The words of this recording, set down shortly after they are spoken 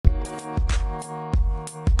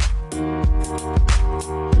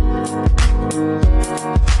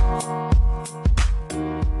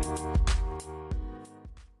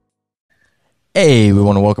Hey, we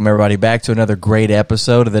want to welcome everybody back to another great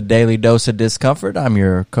episode of the Daily Dose of Discomfort. I'm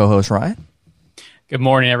your co-host, Ryan. Good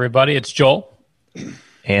morning, everybody. It's Joel.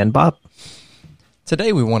 And Bob.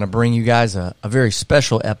 Today we want to bring you guys a very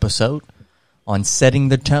special episode on setting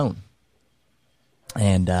the tone.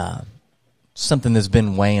 And something that's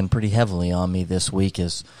been weighing pretty heavily on me this week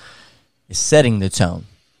is setting the tone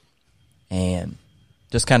and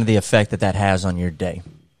just kind of the effect that has on your day.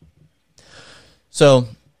 So,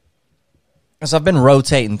 as I've been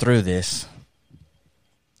rotating through this,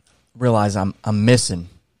 realize I'm missing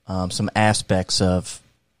some aspects of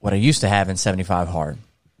what I used to have in 75 Hard.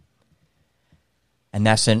 And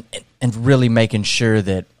that's and really making sure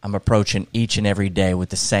that I'm approaching each and every day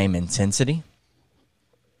with the same intensity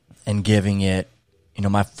and giving it,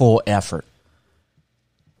 my full effort.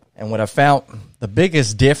 And what I found, the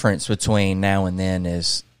biggest difference between now and then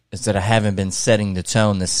is that I haven't been setting the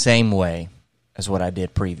tone the same way as what I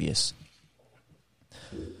did previous.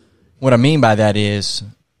 What I mean by that is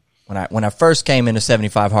when I first came into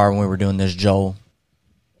 75 Hard when we were doing this, Joel,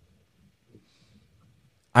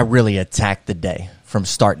 I really attacked the day from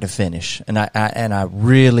start to finish, and I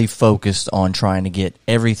really focused on trying to get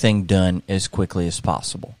everything done as quickly as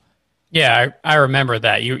possible. Yeah, I remember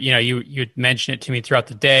that. You'd mention it to me throughout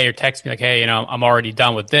the day or text me like, hey, I'm already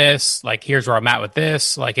done with this. Like, here's where I'm at with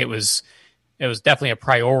this. Like, it was definitely a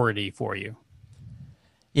priority for you.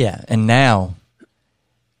 Yeah, and now,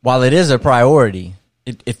 while it is a priority,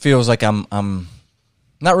 it feels like I'm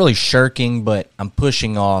not really shirking, but I'm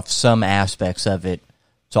pushing off some aspects of it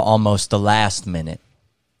to almost the last minute.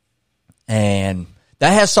 And that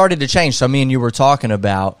has started to change. So me and you were talking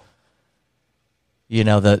about,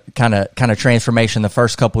 the kind of transformation the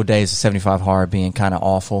first couple of days of 75 Hard being kind of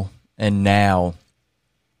awful, and now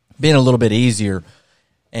being a little bit easier.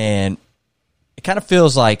 And it kind of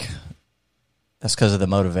feels like that's because of the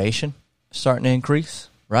motivation starting to increase,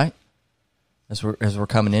 right? As we're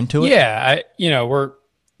coming into it. Yeah, we're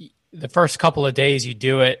the first couple of days you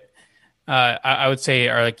do it. I would say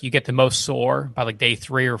are like you get the most sore by like day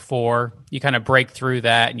 3 or 4. You kind of break through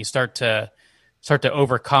that and you start to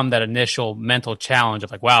overcome that initial mental challenge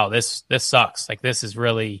of like, wow, this sucks. Like this is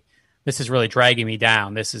really dragging me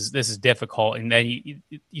down. This is difficult. And then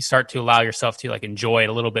you start to allow yourself to like enjoy it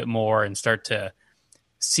a little bit more and start to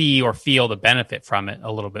see or feel the benefit from it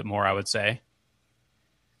a little bit more, I would say.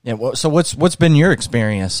 Yeah. Well, so what's been your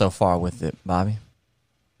experience so far with it, Bobby?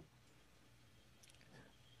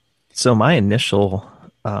 So my initial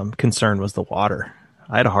concern was the water.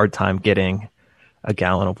 I had a hard time getting a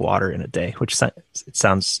gallon of water in a day, which it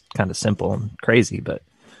sounds kind of simple and crazy, but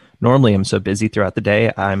normally I'm so busy throughout the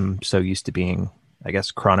day. I'm so used to being, I guess,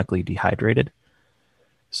 chronically dehydrated.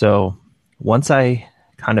 So once I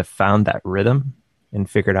kind of found that rhythm and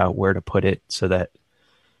figured out where to put it so that,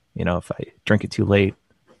 if I drink it too late,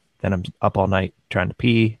 then I'm up all night trying to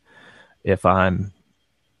pee. If I'm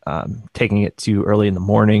taking it too early in the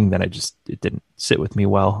morning, then it didn't sit with me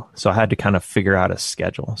well. So I had to kind of figure out a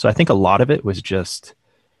schedule. So I think a lot of it was just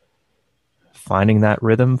finding that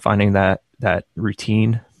rhythm, finding that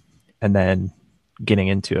routine, and then getting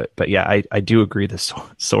into it. But yeah, I do agree the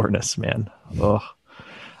soreness, man. Oh,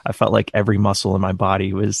 I felt like every muscle in my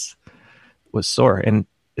body was sore. And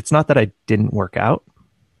it's not that I didn't work out,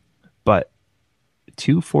 but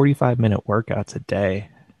 2 45-minute workouts a day,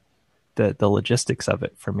 the logistics of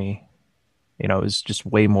it for me, it was just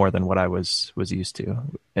way more than what I was used to.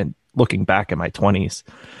 And looking back at my 20s,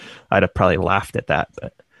 I'd have probably laughed at that.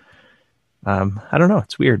 But I don't know.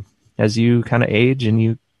 It's weird. As you kind of age and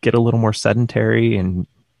you get a little more sedentary and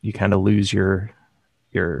you kind of lose your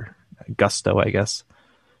gusto, I guess,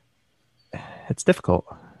 it's difficult.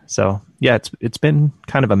 So yeah, it's been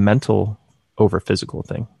kind of a mental over physical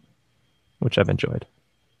thing, which I've enjoyed.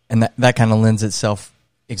 And that kind of lends itself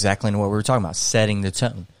exactly into what we were talking about, setting the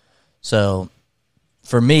tone. So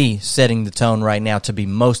for me, setting the tone right now to be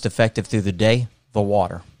most effective through the day, the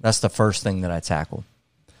water. That's the first thing that I tackle.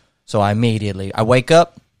 So I wake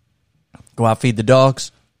up, go out, feed the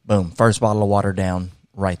dogs, boom, first bottle of water down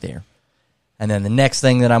right there. And then the next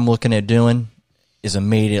thing that I'm looking at doing is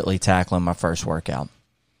immediately tackling my first workout.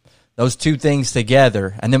 Those two things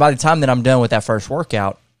together, and then by the time that I'm done with that first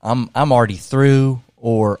workout, I'm already through,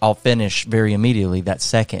 or I'll finish very immediately that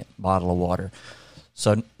second bottle of water.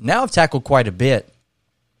 So now I've tackled quite a bit,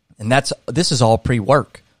 and this is all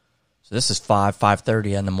pre-work. So this is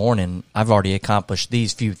 5:30 in the morning. I've already accomplished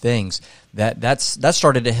these few things. That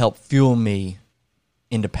started to help fuel me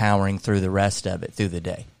into powering through the rest of it through the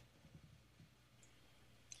day.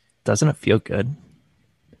 Doesn't it feel good?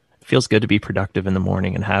 It feels good to be productive in the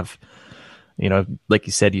morning and have, like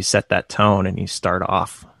you said, you set that tone and you start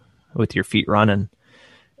off. with your feet running.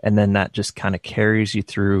 And then that just kind of carries you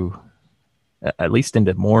through at least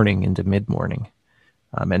into morning, into mid morning.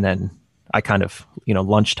 And then I kind of,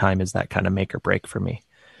 lunchtime is that kind of make or break for me.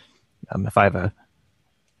 If I have a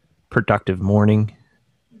productive morning,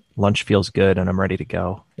 lunch feels good and I'm ready to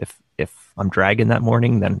go. If I'm dragging that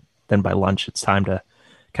morning, then by lunch it's time to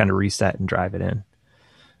kind of reset and drive it in.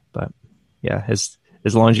 But yeah, as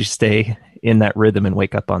long as you stay in that rhythm and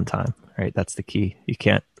wake up on time, right? That's the key. You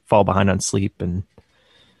can't fall behind on sleep. And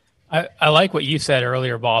I like what you said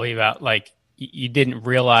earlier, Bobby, about like you didn't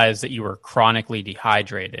realize that you were chronically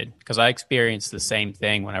dehydrated, because I experienced the same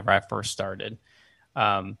thing whenever I first started.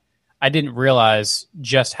 I didn't realize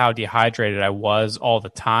just how dehydrated I was all the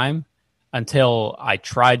time until I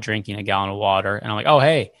tried drinking a gallon of water, and I'm like, oh,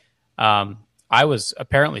 hey, I was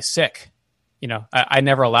apparently sick. I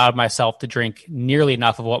never allowed myself to drink nearly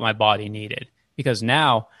enough of what my body needed, because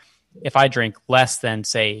now if I drink less than,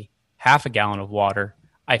 say, half a gallon of water,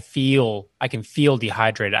 I can feel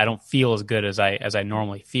dehydrated. I don't feel as good as I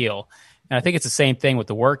normally feel. And I think it's the same thing with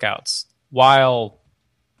the workouts. While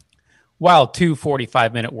 2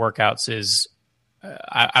 45-minute workouts is,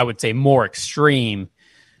 I would say, more extreme,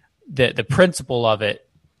 the principle of it,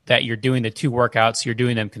 that you're doing the 2 workouts, you're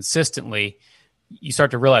doing them consistently, you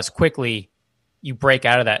start to realize quickly you break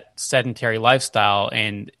out of that sedentary lifestyle,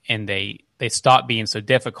 and they stop being so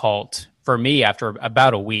difficult. For me, after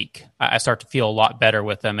about a week, I start to feel a lot better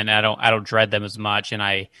with them, and I don't dread them as much, and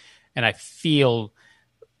I feel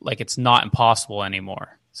like it's not impossible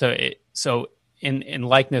anymore. So in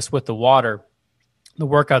likeness with the water, the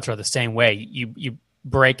workouts are the same way. You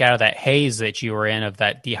break out of that haze that you were in, of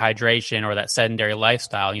that dehydration or that sedentary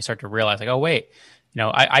lifestyle, and you start to realize, like, oh wait,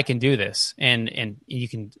 I can do this, and you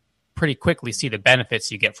can pretty quickly see the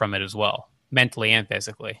benefits you get from it as well, mentally and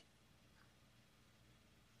physically.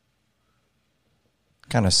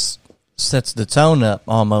 Kind of sets the tone up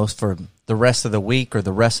almost for the rest of the week or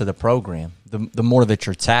the rest of the program. The more that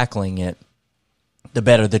you're tackling it, the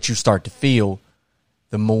better that you start to feel,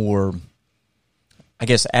 the more, I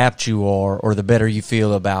guess, apt you are, or the better you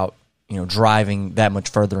feel about, driving that much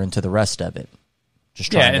further into the rest of it.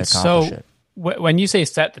 Just trying to accomplish it. When you say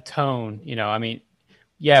set the tone,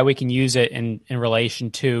 we can use it in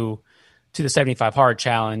relation to the 75 hard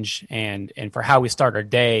challenge and for how we start our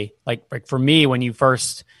day. Like for me, when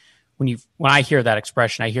I hear that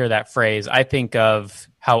expression, I hear that phrase, I think of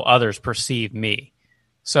how others perceive me.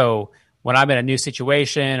 So when I'm in a new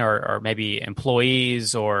situation, or maybe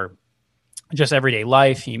employees, or just everyday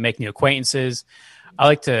life, you make new acquaintances, I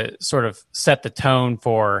like to sort of set the tone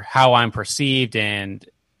for how I'm perceived and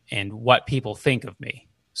what people think of me.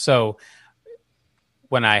 So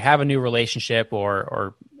when I have a new relationship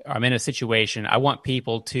or I'm in a situation, I want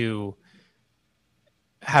people to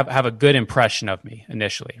have a good impression of me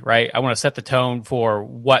initially, right? I want to set the tone for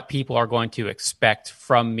what people are going to expect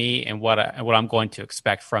from me and what I'm going to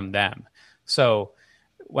expect from them. So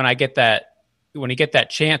when you get that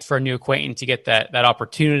chance for a new acquaintance, you get that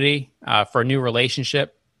opportunity for a new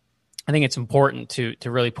relationship, I think it's important to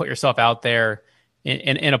really put yourself out there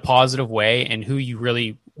in a positive way, and who you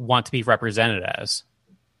really want to be represented as.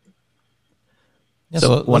 Yeah,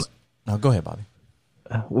 go ahead, Bobby.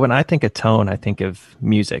 When I think of tone, I think of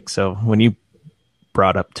music. So when you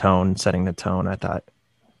brought up tone, setting the tone, I thought,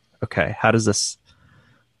 okay, how does this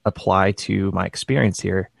apply to my experience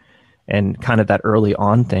here? And kind of that early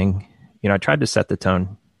on thing, I tried to set the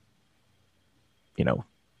tone,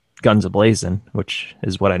 guns a-blazing, which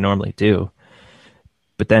is what I normally do.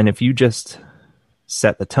 But then if you just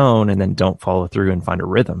set the tone and then don't follow through and find a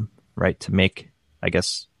rhythm, right, to make, I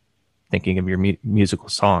guess, thinking of your musical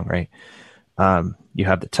song, right? You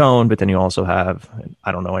have the tone, but then you also have,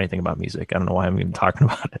 I don't know anything about music. I don't know why I'm even talking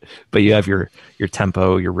about it, but you have your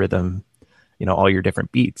tempo, your rhythm, all your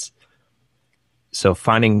different beats. So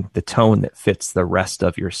finding the tone that fits the rest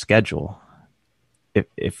of your schedule.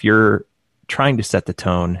 If you're trying to set the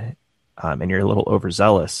tone and you're a little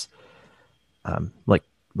overzealous,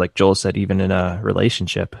 like Joel said, even in a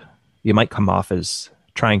relationship, you might come off as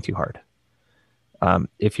trying too hard.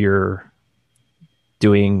 If you're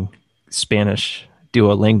doing Spanish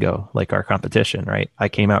Duolingo, like our competition, right? I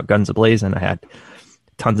came out guns a-blazing. I had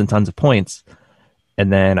tons and tons of points.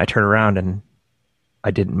 And then I turn around and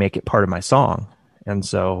I didn't make it part of my song. And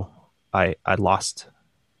so I lost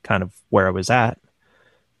kind of where I was at,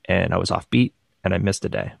 and I was off beat, and I missed a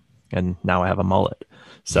day. And now I have a mullet.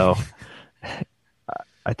 So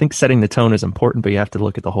I think setting the tone is important, but you have to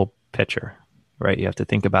look at the whole picture, right? You have to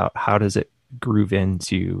think about, how does it groove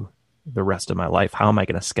into the rest of my life? How am I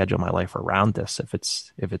going to schedule my life around this if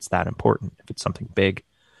it's that important, if it's something big?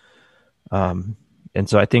 And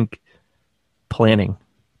so I think planning,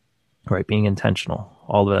 right? Being intentional,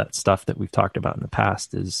 all of that stuff that we've talked about in the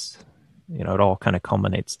past is, it all kind of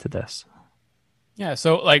culminates to this. Yeah.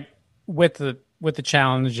 So like with the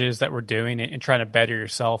challenges that we're doing and trying to better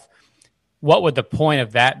yourself, what would the point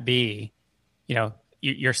of that be?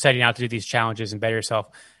 You're setting out to do these challenges and better yourself.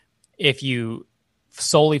 If you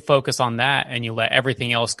solely focus on that and you let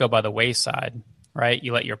everything else go by the wayside, right?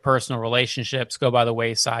 You let your personal relationships go by the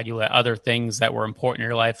wayside. You let other things that were important in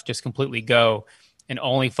your life just completely go and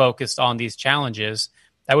only focused on these challenges.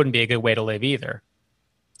 That wouldn't be a good way to live either.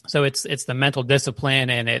 So it's the mental discipline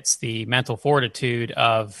and it's the mental fortitude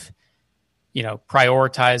of,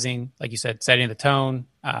 prioritizing, like you said, setting the tone,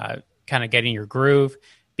 kind of getting your groove,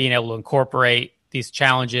 being able to incorporate these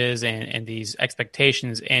challenges and these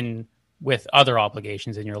expectations in with other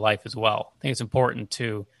obligations in your life as well. I think it's important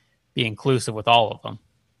to be inclusive with all of them.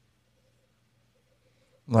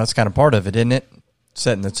 Well, that's kind of part of it, isn't it?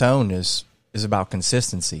 Setting the tone is about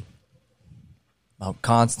consistency, about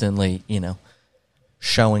constantly,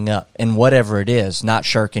 showing up in whatever it is, not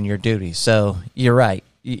shirking your duties. So you're right.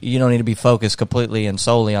 You don't need to be focused completely and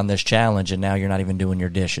solely on this challenge, and now you're not even doing your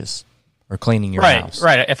dishes or cleaning your house.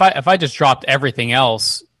 Right. If I just dropped everything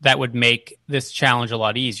else, that would make this challenge a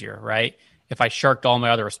lot easier, right? If I shirked all my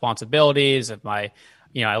other responsibilities, if I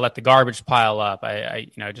let the garbage pile up, I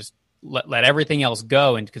just let everything else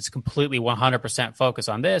go and just completely 100% focus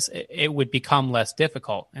on this, it would become less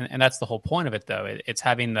difficult. And that's the whole point of it, though. It's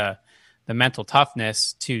having the mental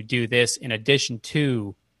toughness to do this in addition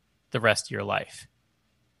to the rest of your life.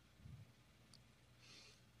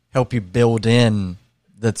 Help you build in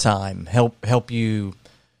the time, help you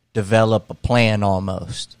develop a plan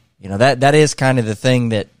almost. That is kind of the thing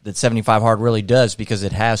that 75 Hard really does, because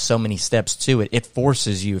it has so many steps to it. It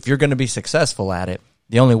forces you, if you're going to be successful at it,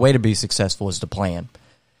 the only way to be successful is to plan.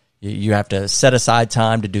 You have to set aside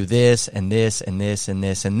time to do this and this and this and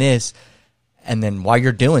this and this. And then while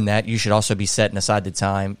you're doing that, you should also be setting aside the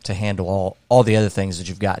time to handle all the other things that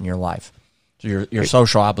you've got in your life. So your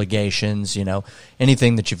social obligations,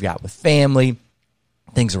 anything that you've got with family,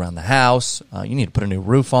 things around the house, you need to put a new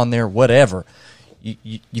roof on there, whatever.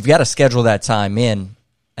 You've got to schedule that time in,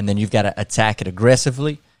 and then you've got to attack it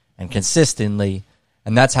aggressively and consistently,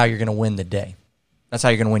 and that's how you're going to win the day. That's how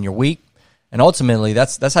you're going to win your week, and ultimately,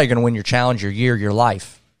 that's how you're going to win your challenge, your year, your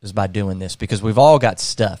life, is by doing this, because we've all got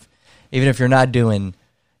stuff. Even if you're not doing,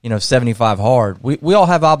 75 Hard, we all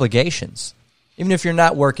have obligations. Even if you're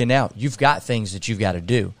not working out, you've got things that you've got to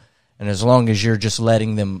do, and as long as you're just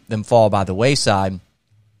letting them fall by the wayside,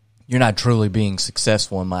 you're not truly being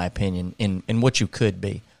successful, in my opinion, in what you could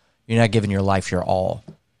be. You're not giving your life your all.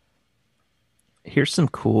 Here's some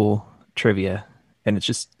cool trivia, and it's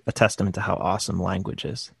just a testament to how awesome language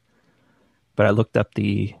is. But I looked up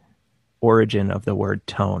the origin of the word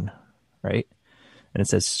tone, right? And it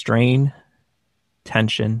says strain,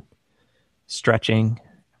 tension, stretching,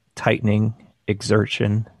 tightening,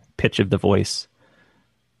 exertion, pitch of the voice,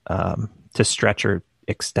 to stretch or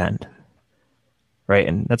extend. Right.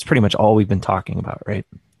 And that's pretty much all we've been talking about. Right.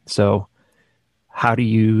 So how do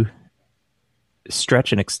you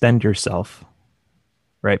stretch and extend yourself?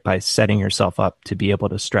 Right. By setting yourself up to be able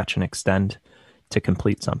to stretch and extend to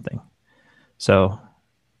complete something. So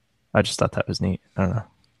I just thought that was neat. I don't know.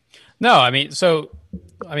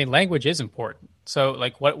 No, language is important. So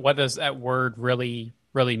like what does that word really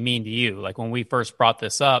mean to you? Like when we first brought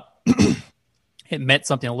this up, it meant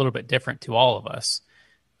something a little bit different to all of us.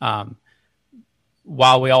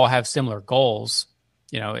 While we all have similar goals,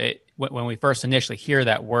 when we first initially hear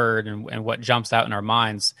that word and what jumps out in our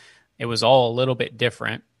minds, it was all a little bit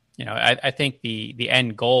different. I think the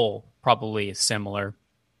end goal probably is similar,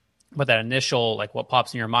 but that initial, like what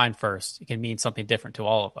pops in your mind first, it can mean something different to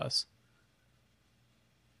all of us.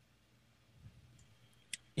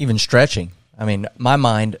 Even stretching. My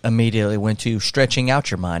mind immediately went to stretching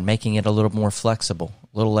out your mind, making it a little more flexible,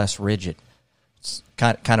 a little less rigid. It's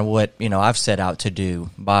kind of what, I've set out to do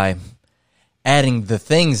by adding the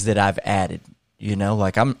things that I've added.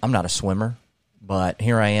 Like I'm not a swimmer, but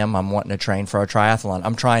here I am. I'm wanting to train for a triathlon.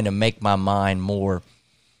 I'm trying to make my mind more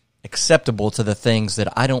acceptable to the things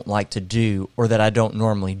that I don't like to do or that I don't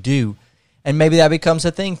normally do. And maybe that becomes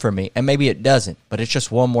a thing for me, and maybe it doesn't. But it's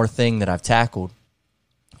just one more thing that I've tackled,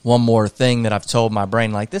 one more thing that I've told my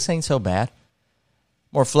brain, like, this ain't so bad.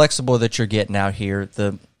 More flexible that you're getting out here,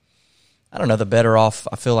 the better off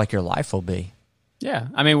I feel like your life will be. Yeah,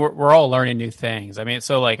 we're all learning new things.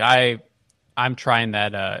 So like I'm trying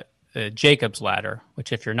that Jacob's ladder,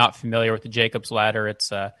 which if you're not familiar with the Jacob's ladder,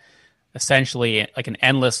 it's essentially like an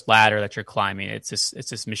endless ladder that you're climbing. It's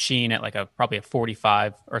this machine at like probably a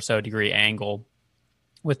 45 or so degree angle,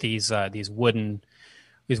 with these wooden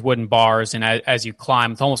bars, and as you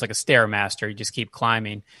climb, it's almost like a stairmaster. You just keep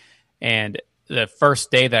climbing. And the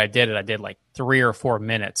first day that I did it, I did like 3 or 4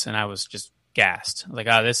 minutes, and I was just gassed. I was like,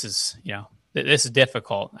 oh, this is this is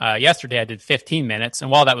difficult. Yesterday I did 15 minutes, and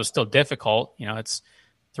while that was still difficult, it's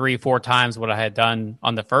 3-4 times what I had done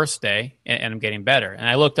on the first day, and I'm getting better. And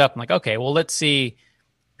I looked up, I'm like, okay, well, let's see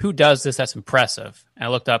who does this. That's impressive. And I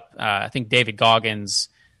looked up, I think David Goggins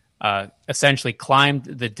essentially climbed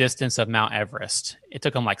the distance of Mount Everest. It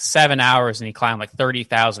took him like 7 hours, and he climbed like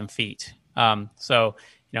 30,000 feet. So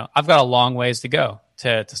I've got a long ways to go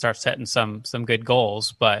to start setting some good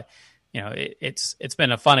goals, but it's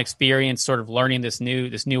been a fun experience, sort of learning this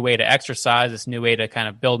new way to exercise, this new way to kind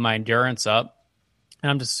of build my endurance up. And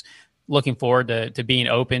I'm just looking forward to being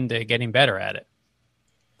open to getting better at it.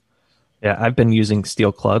 Yeah, I've been using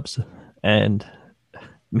steel clubs, and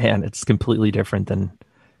man, it's completely different than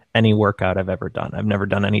any workout I've ever done. I've never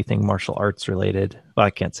done anything martial arts related. Well, I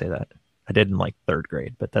can't say that. I did in like 3rd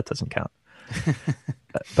grade, but that doesn't count.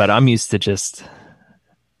 But I'm used to just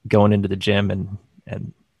going into the gym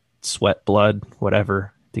and sweat, blood,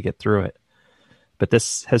 whatever, to get through it. But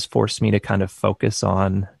this has forced me to kind of focus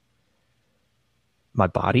on my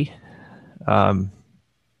body. I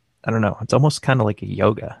don't know. It's almost kind of like a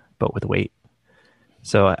yoga, but with weight.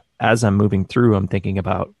 So as I'm moving through, I'm thinking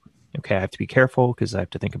about, okay, I have to be careful because I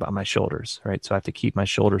have to think about my shoulders, right? So I have to keep my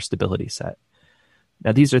shoulder stability set.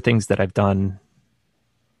 Now, these are things that I've done,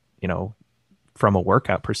 from a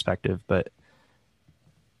workout perspective, but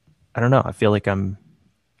I don't know. I feel like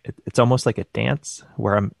it's almost like a dance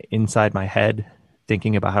where I'm inside my head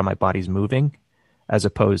thinking about how my body's moving, as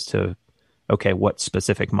opposed to, okay, what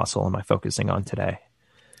specific muscle am I focusing on today?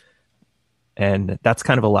 And that's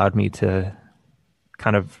kind of allowed me to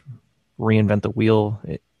kind of reinvent the wheel,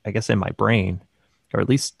 I guess, in my brain, or at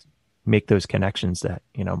least make those connections that,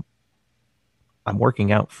 I'm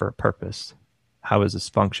working out for a purpose. How is this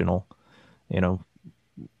functional?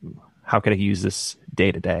 How could I use this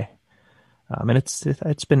day to day? And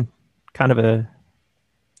it's been kind of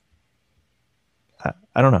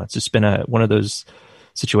I don't know. It's just been one of those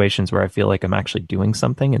situations where I feel like I'm actually doing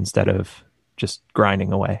something instead of just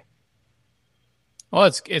grinding away. Well,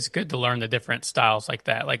 it's good to learn the different styles like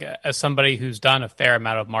that. Like as somebody who's done a fair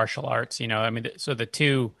amount of martial arts, so the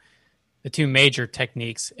two major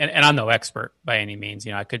techniques, and I'm no expert by any means.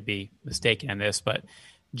 I could be mistaken in this, but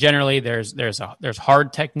generally there's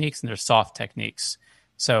hard techniques and there's soft techniques.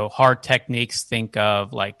 So hard techniques, think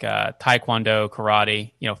of like Taekwondo,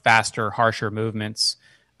 karate, faster, harsher movements.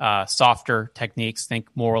 Softer techniques, think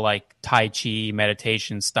more like Tai Chi,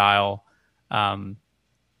 meditation style.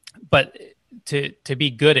 But to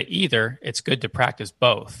be good at either, it's good to practice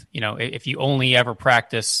both. If you only ever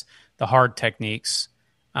practice the hard techniques,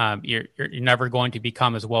 you're never going to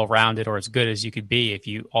become as well-rounded or as good as you could be if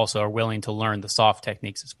you also are willing to learn the soft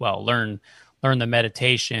techniques as well. Learn the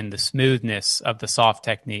meditation, the smoothness of the soft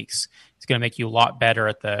techniques. It's going to make you a lot better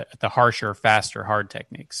at the harsher, faster, hard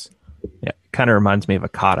techniques. Yeah, it kind of reminds me of a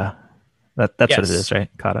kata. That's yes. What it is, right?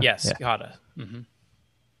 Kata. Yes, yeah. Kata. Mm-hmm.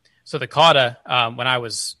 So the kata, when I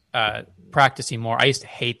was practicing more, I used to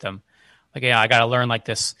hate them. Like, I got to learn like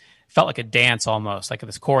this. Felt like a dance almost, like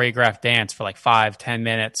this choreographed dance for like 5-10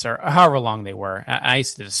 minutes or however long they were. I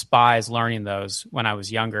used to despise learning those when I was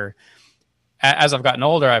younger. As I've gotten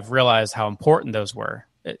older, I've realized how important those were.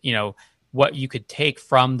 What you could take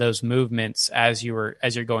from those movements as you're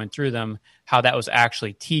going through them, how that was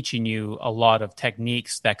actually teaching you a lot of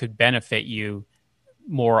techniques that could benefit you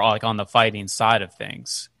more like on the fighting side of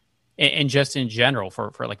things. And just in general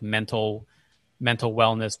for like mental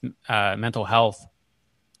wellness, mental health,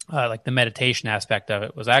 like the meditation aspect of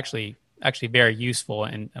it was actually very useful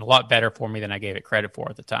and a lot better for me than I gave it credit for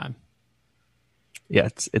at the time. Yeah,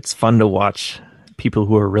 it's fun to watch people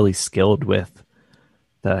who are really skilled with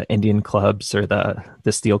the Indian clubs or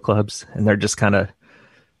the steel clubs, and they're just kind of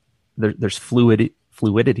there's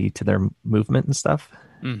fluidity to their movement and stuff.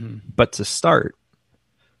 Mm-hmm. But to start,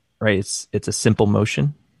 right, it's a simple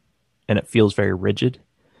motion, and it feels very rigid.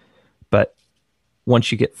 But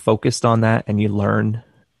once you get focused on that and you learn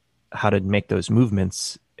how to make those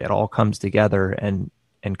movements, it all comes together and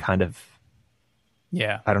kind of,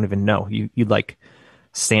 yeah, I don't even know. You like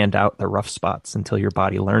sand out the rough spots until your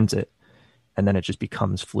body learns it, and then it just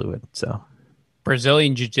becomes fluid. So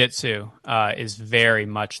Brazilian Jiu-Jitsu is very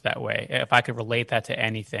much that way. If I could relate that to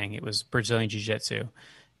anything, it was Brazilian Jiu-Jitsu.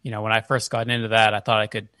 When I first got into that, I thought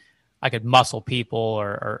I could muscle people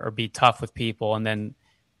or be tough with people, and then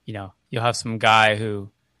you'll have some guy who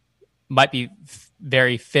might be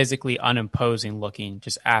very physically unimposing looking,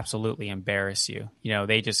 just absolutely embarrass you. You know,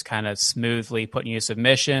 they just kind of smoothly putting you in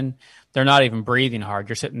submission. They're not even breathing hard.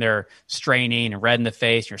 You're sitting there straining and red in the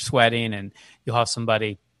face, you're sweating, and you'll have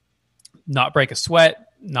somebody not break a sweat,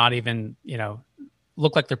 not even, you know,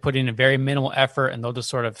 look like they're putting in very minimal effort, and they'll just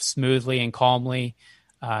sort of smoothly and calmly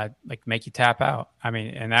like make you tap out. I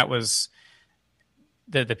mean, and that was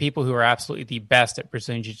the people who are absolutely the best at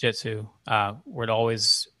Brazilian Jiu-Jitsu would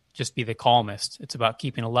always just be the calmest. It's about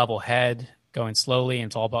keeping a level head, going slowly, and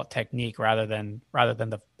it's all about technique rather than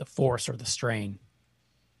the force or the strain.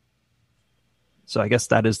 So I guess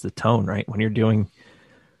that is the tone, right? When you're doing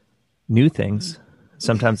new things,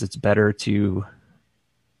 sometimes it's better to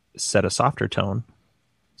set a softer tone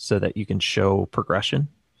so that you can show progression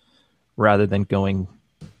rather than going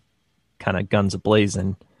kind of guns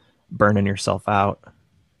a-blazing, burning yourself out,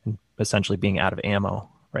 and essentially being out of ammo,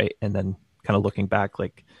 right? And then kind of looking back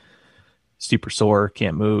like super sore,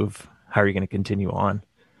 can't move. How are you going to continue on?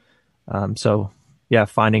 So yeah,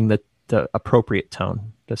 finding the appropriate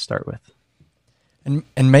tone to start with.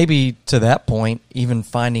 And maybe to that point, even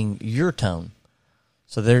finding your tone.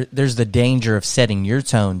 So there's the danger of setting your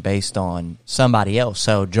tone based on somebody else.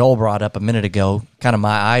 So Joel brought up a minute ago, kind of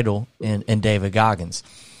my idol in David Goggins.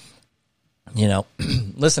 You know,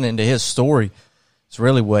 listening to his story is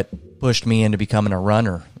really what pushed me into becoming a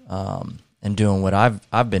runner and doing what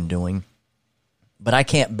I've been doing. But I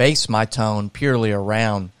can't base my tone purely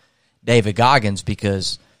around David Goggins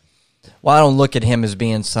because, well, I don't look at him as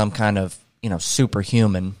being some kind of, you know,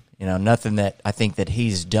 superhuman. You know, nothing that I think that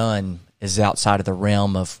he's done is outside of the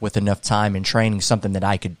realm of, with enough time and training, something that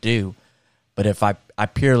I could do. But if I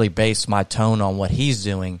purely base my tone on what he's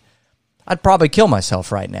doing, I'd probably kill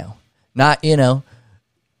myself right now. Not, you know,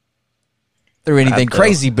 through anything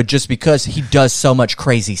crazy, but just because he does so much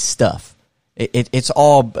crazy stuff. It's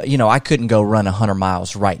all, you know, I couldn't go run 100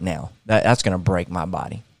 miles right now. That's going to break my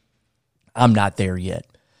body. I'm not there yet.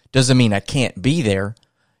 Doesn't mean I can't be there.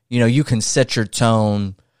 You know, you can set your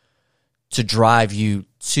tone to drive you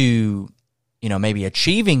to, you know, maybe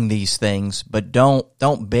achieving these things, but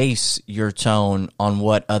don't base your tone on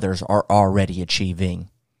what others are already achieving.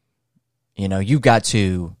 You know, you've got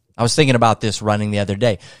to, I was thinking about this running the other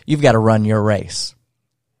day. You've got to run your race.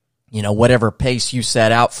 You know, whatever pace you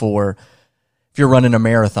set out for, if you're running a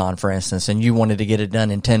marathon, for instance, and you wanted to get it done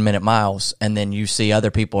in 10-minute miles, and then you see other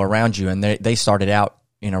people around you and they started out,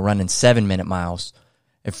 you know, running 7-minute miles.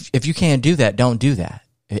 If you can't do that, don't do that.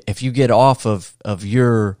 If you get off of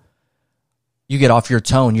your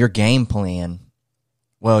tone, your game plan,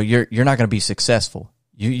 well, you're not going to be successful.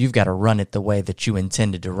 You've got to run it the way that you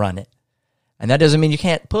intended to run it. And that doesn't mean you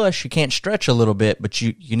can't push, you can't stretch a little bit, but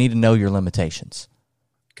you need to know your limitations.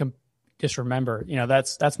 Just remember, you know,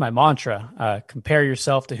 that's my mantra. Compare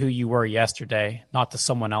yourself to who you were yesterday, not to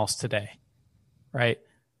someone else today. Right?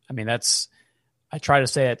 I mean, I try to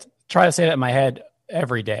say it in my head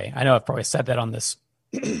every day. I know I've probably said that on this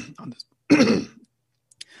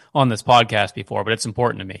on this podcast before, but it's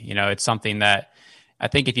important to me. You know, it's something that I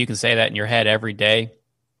think if you can say that in your head every day,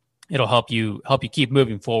 it'll help you keep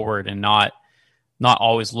moving forward and not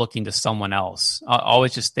always looking to someone else.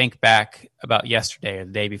 Always just think back about yesterday or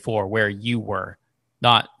the day before where you were,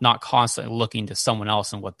 not constantly looking to someone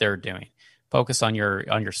else and what they're doing. Focus on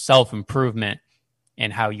your self-improvement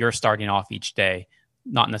and how you're starting off each day,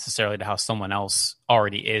 not necessarily to how someone else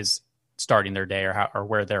already is starting their day or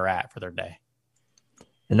where they're at for their day.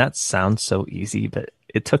 And that sounds so easy, but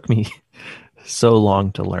it took me so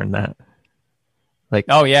long to learn that. Like,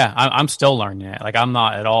 oh yeah, I'm still learning it. Like, I'm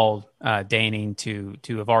not at all deigning to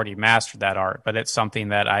have already mastered that art, but it's something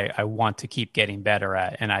that I want to keep getting better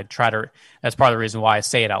at. And I try to, that's part of the reason why I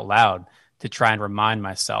say it out loud, to try and remind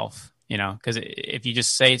myself, you know, because if you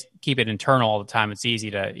just keep it internal all the time, it's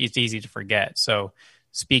easy to forget. So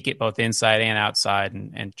speak it both inside and outside,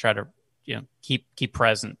 and try to, you know, keep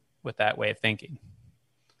present with that way of thinking.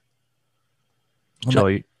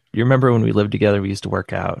 Joey, you remember when we lived together, we used to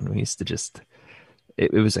work out and we used to just,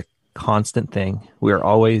 it was a constant thing. We were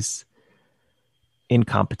always in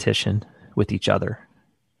competition with each other.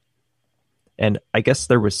 And I guess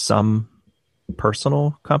there was some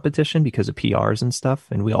personal competition because of PRs and stuff,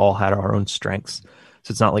 and we all had our own strengths.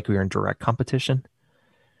 So it's not like we were in direct competition,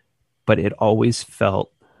 but it always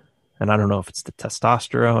felt, and I don't know if it's the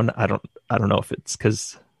testosterone, I don't know if it's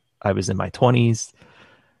because I was in my 20s,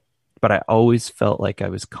 but I always felt like I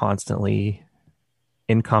was constantly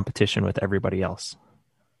in competition with everybody else,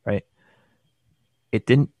 right? I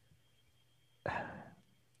didn't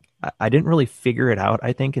really figure it out,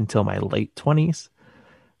 I think, until my late 20s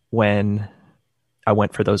when I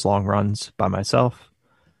went for those long runs by myself.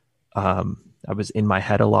 I was in my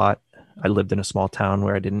head a lot. I lived in a small town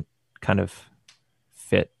where I didn't kind of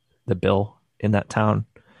fit the bill in that town.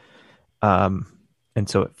 And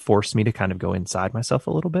so it forced me to kind of go inside myself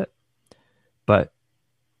a little bit. But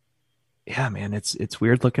yeah, man, it's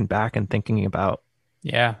weird looking back and thinking about.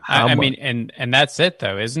 Yeah. I mean, and that's it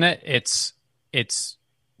though, isn't it? It's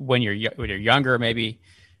when you're younger, maybe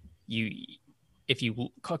if you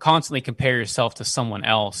constantly compare yourself to someone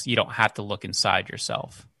else, you don't have to look inside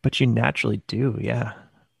yourself. But you naturally do. Yeah.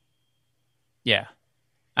 Yeah.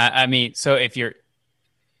 I mean, so if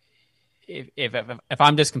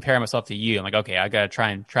I'm just comparing myself to you, I'm like, okay, I got to try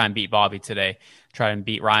and beat Bobby today, try and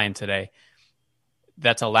beat Ryan today.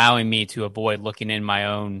 That's allowing me to avoid looking in my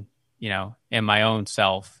own, in my own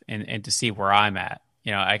self and to see where I'm at.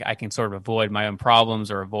 I can sort of avoid my own problems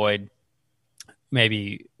or avoid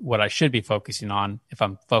maybe what I should be focusing on if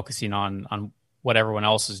I'm focusing on what everyone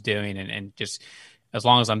else is doing and just as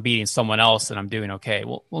long as I'm beating someone else then I'm doing okay.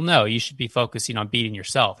 Well, no, you should be focusing on beating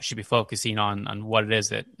yourself. You should be focusing on what it is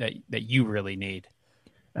that you really need.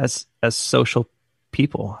 As social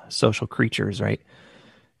people, social creatures, right?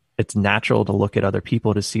 It's natural to look at other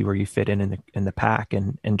people to see where you fit in the pack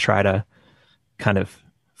and try to kind of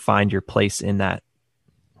find your place in that.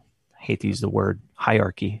 I hate to use the word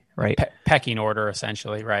hierarchy, right? Pecking order,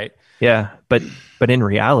 essentially, right? Yeah, but in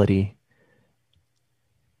reality,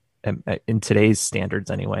 in today's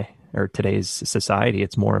standards anyway, or today's society,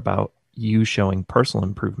 it's more about you showing personal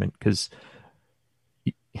improvement because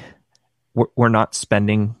we're not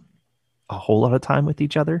spending a whole lot of time with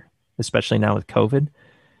each other, especially now with COVID.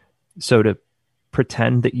 So to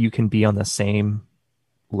pretend that you can be on the same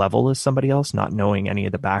level as somebody else, not knowing any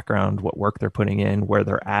of the background, what work they're putting in, where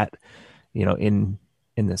they're at, in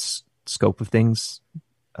this scope of things.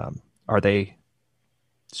 Are they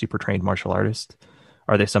super trained martial artist?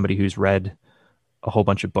 Are they somebody who's read a whole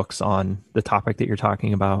bunch of books on the topic that you're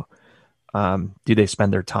talking about? Do they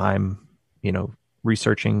spend their time,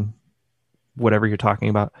 researching whatever you're talking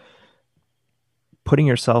about? Putting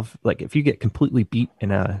yourself, like if you get completely beat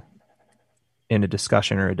in a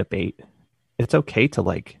discussion or a debate, it's okay to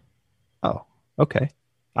like, oh, okay,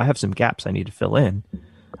 I have some gaps I need to fill in.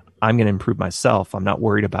 I'm going to improve myself. I'm not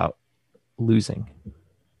worried about losing,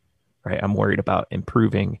 right? I'm worried about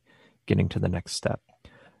improving, getting to the next step.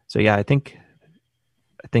 So yeah, I think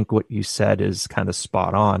what you said is kind of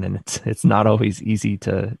spot on, and it's not always easy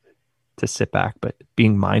to sit back, but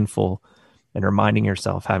being mindful and reminding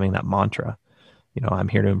yourself, having that mantra, I'm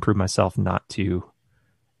here to improve myself, not to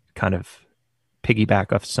kind of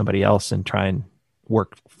piggyback off somebody else and try and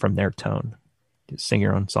work from their tone. Just sing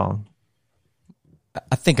your own song.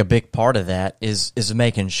 I think a big part of that is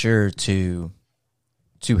making sure to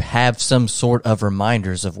have some sort of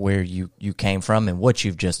reminders of where you came from and what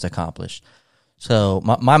you've just accomplished. So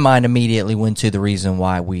my mind immediately went to the reason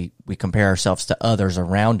why we compare ourselves to others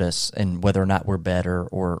around us and whether or not we're better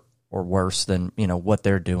or worse than what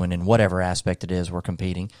they're doing in whatever aspect it is we're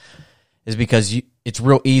competing, is because it's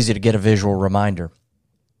real easy to get a visual reminder.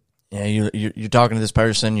 You're talking to this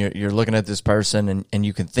person, you're looking at this person, and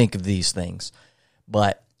you can think of these things.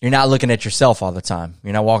 But you're not looking at yourself all the time.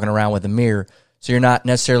 You're not walking around with a mirror, so you're not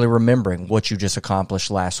necessarily remembering what you just accomplished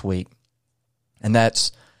last week. And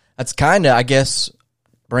that's kind of, I guess,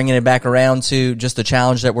 bringing it back around to just the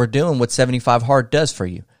challenge that we're doing, what 75 Hard does for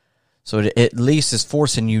you. So it at least is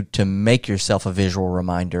forcing you to make yourself a visual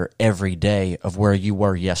reminder every day of where you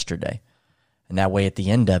were yesterday. And that way at the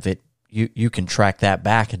end of it, you can track that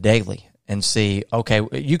back daily and see, okay,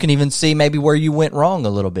 you can even see maybe where you went wrong a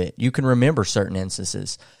little bit. You can remember certain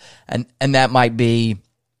instances. And that might be,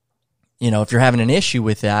 if you're having an issue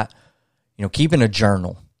with that, keeping a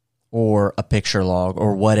journal or a picture log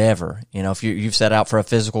or whatever. If you've set out for a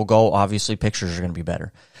physical goal, obviously pictures are going to be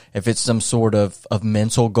better. If it's some sort of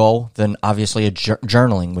mental goal, then obviously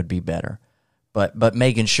journaling would be better. But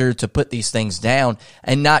making sure to put these things down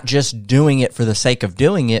and not just doing it for the sake of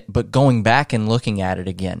doing it, but going back and looking at it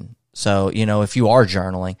again. So, if you are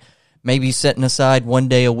journaling, maybe setting aside one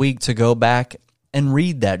day a week to go back and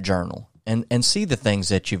read that journal and see the things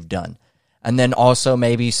that you've done. And then also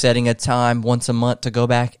maybe setting a time once a month to go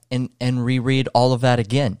back and reread all of that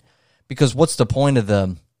again. Because what's the point of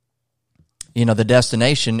the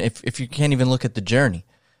destination if you can't even look at the journey?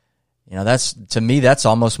 That's, to me, that's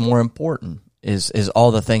almost more important is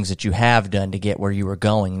all the things that you have done to get where you were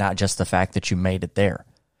going, not just the fact that you made it there.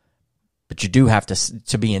 But you do have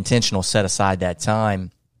to be intentional, set aside that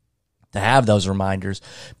time to have those reminders.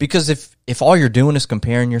 Because if all you're doing is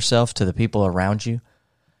comparing yourself to the people around you,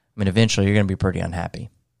 eventually you're going to be pretty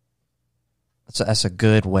unhappy. That's a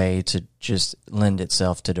good way to just lend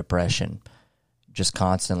itself to depression. just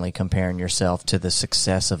constantly comparing yourself to the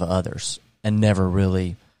success of others and never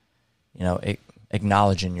really,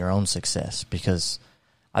 acknowledging your own success. Because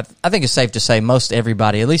I think it's safe to say most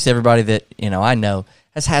everybody, at least everybody that, I know,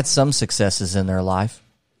 has had some successes in their life.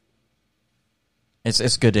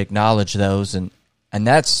 It's good to acknowledge those, and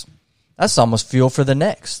that's almost fuel for the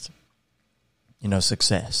next,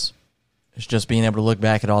 success. It's just being able to look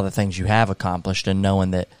back at all the things you have accomplished and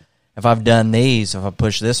knowing that if I've done these, if I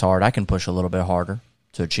push this hard, I can push a little bit harder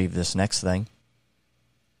to achieve this next thing.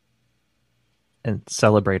 And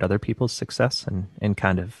celebrate other people's success and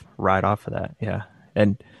kind of ride off of that. Yeah.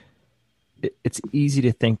 And it's easy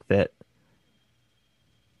to think that,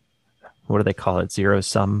 what do they call it?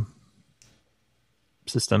 Zero-sum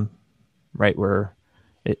system, right? Where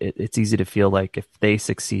it's easy to feel like if they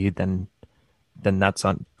succeed, then that's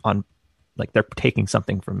on like they're taking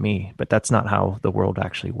something from me, but that's not how the world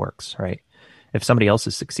actually works, right? If somebody else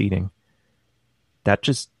is succeeding, that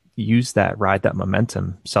just ride that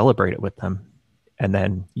momentum, celebrate it with them, and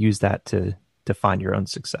then use that to find your own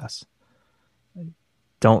success.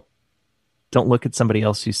 Don't look at somebody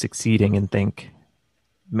else who's succeeding and think,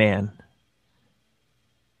 man,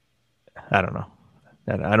 I don't know.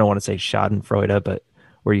 I don't want to say schadenfreude, but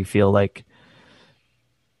where you feel like,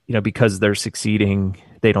 because they're succeeding,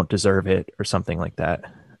 they don't deserve it or something like that.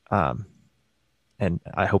 And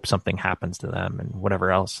I hope something happens to them and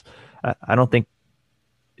whatever else. I don't think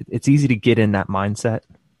it's easy to get in that mindset.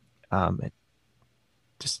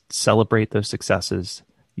 Just celebrate those successes,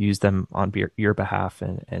 use them on your behalf,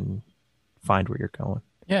 and find where you're going.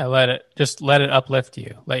 Yeah. Let it uplift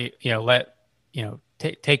you.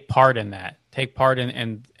 Take part in that. Take part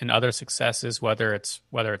in other successes, whether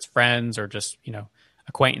it's friends or just,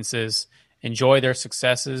 acquaintances. Enjoy their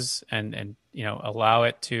successes and allow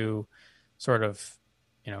it to sort of,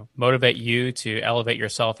 motivate you to elevate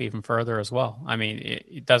yourself even further as well. I mean,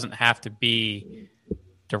 it doesn't have to be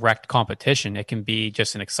direct competition. It can be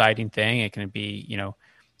just an exciting thing. It can be,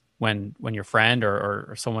 when your friend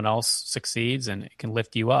or someone else succeeds, and it can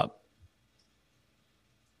lift you up.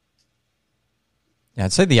 Yeah,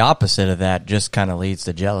 I'd say the opposite of that just kind of leads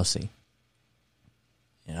to jealousy.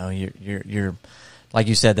 You're like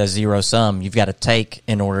you said, that zero sum. You've got to take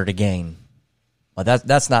in order to gain. Well,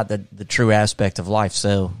 that's not the true aspect of life.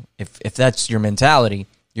 So if that's your mentality,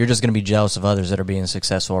 you're just going to be jealous of others that are being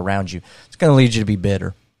successful around you. It's going to lead you to be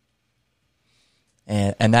bitter.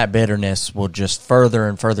 And that bitterness will just further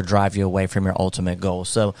and further drive you away from your ultimate goal.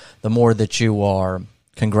 So the more that you are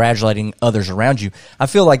congratulating others around you, I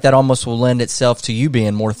feel like that almost will lend itself to you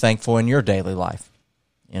being more thankful in your daily life.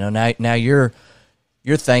 Now you're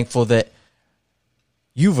thankful that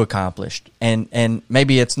you've accomplished, and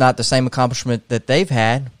maybe it's not the same accomplishment that they've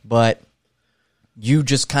had, but you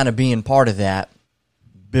just kind of being part of that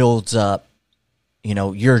builds up,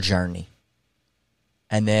 your journey.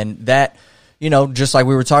 And then that, just like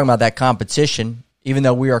we were talking about that competition, even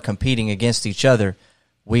though we are competing against each other,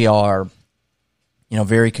 we are,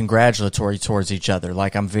 very congratulatory towards each other.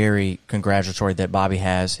 Like, I'm very congratulatory that Bobby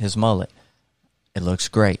has his mullet. It looks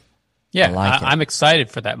great. Yeah, I'm excited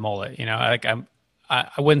for that mullet. I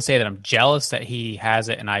wouldn't say that I'm jealous that he has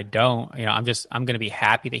it and I don't. I'm going to be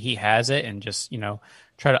happy that he has it and just,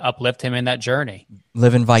 try to uplift him in that journey.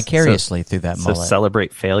 Living vicariously through that mullet. So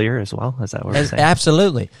celebrate failure as well? Is that what we're saying?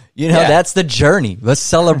 Absolutely. That's the journey. Let's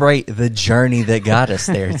celebrate the journey that got us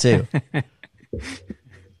there too.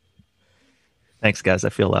 Thanks, guys. I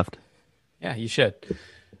feel loved. Yeah, you should.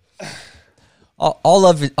 All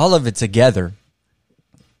of it together.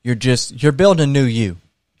 You're building a new you.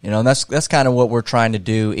 And that's kind of what we're trying to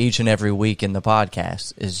do each and every week in the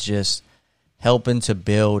podcast, is just helping to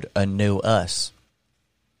build a new us.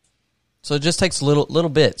 So it just takes little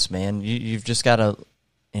bits, man. You've just got to,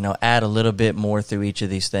 add a little bit more through each of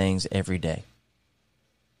these things every day.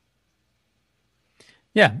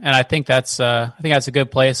 Yeah, and I think that's a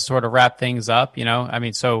good place to sort of wrap things up.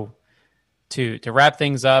 So to wrap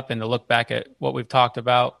things up and to look back at what we've talked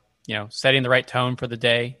about, setting the right tone for the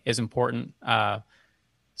day is important.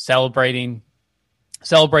 Celebrating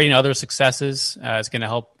other successes is going to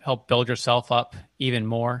help build yourself up even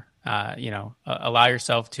more. Allow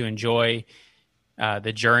yourself to enjoy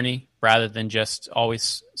the journey rather than just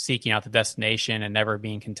always seeking out the destination and never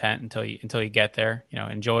being content until you get there.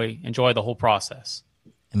 Enjoy the whole process.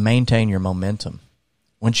 And maintain your momentum.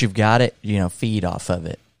 Once you've got it, feed off of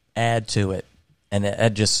it, add to it, and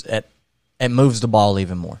it moves the ball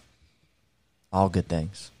even more. All good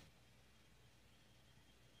things.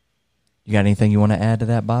 You got anything you want to add to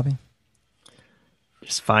that, Bobby?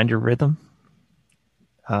 Just find your rhythm.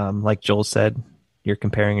 Like Joel said, you're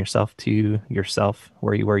comparing yourself to yourself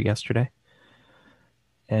where you were yesterday.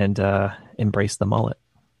 and embrace the mullet.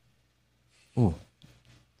 Ooh,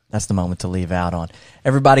 that's the moment to leave out on.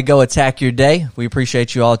 Everybody go attack your day. We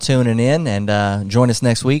appreciate you all tuning in, and join us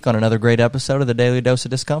next week on another great episode of the Daily Dose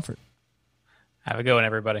of Discomfort. Have a good one,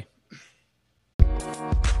 everybody.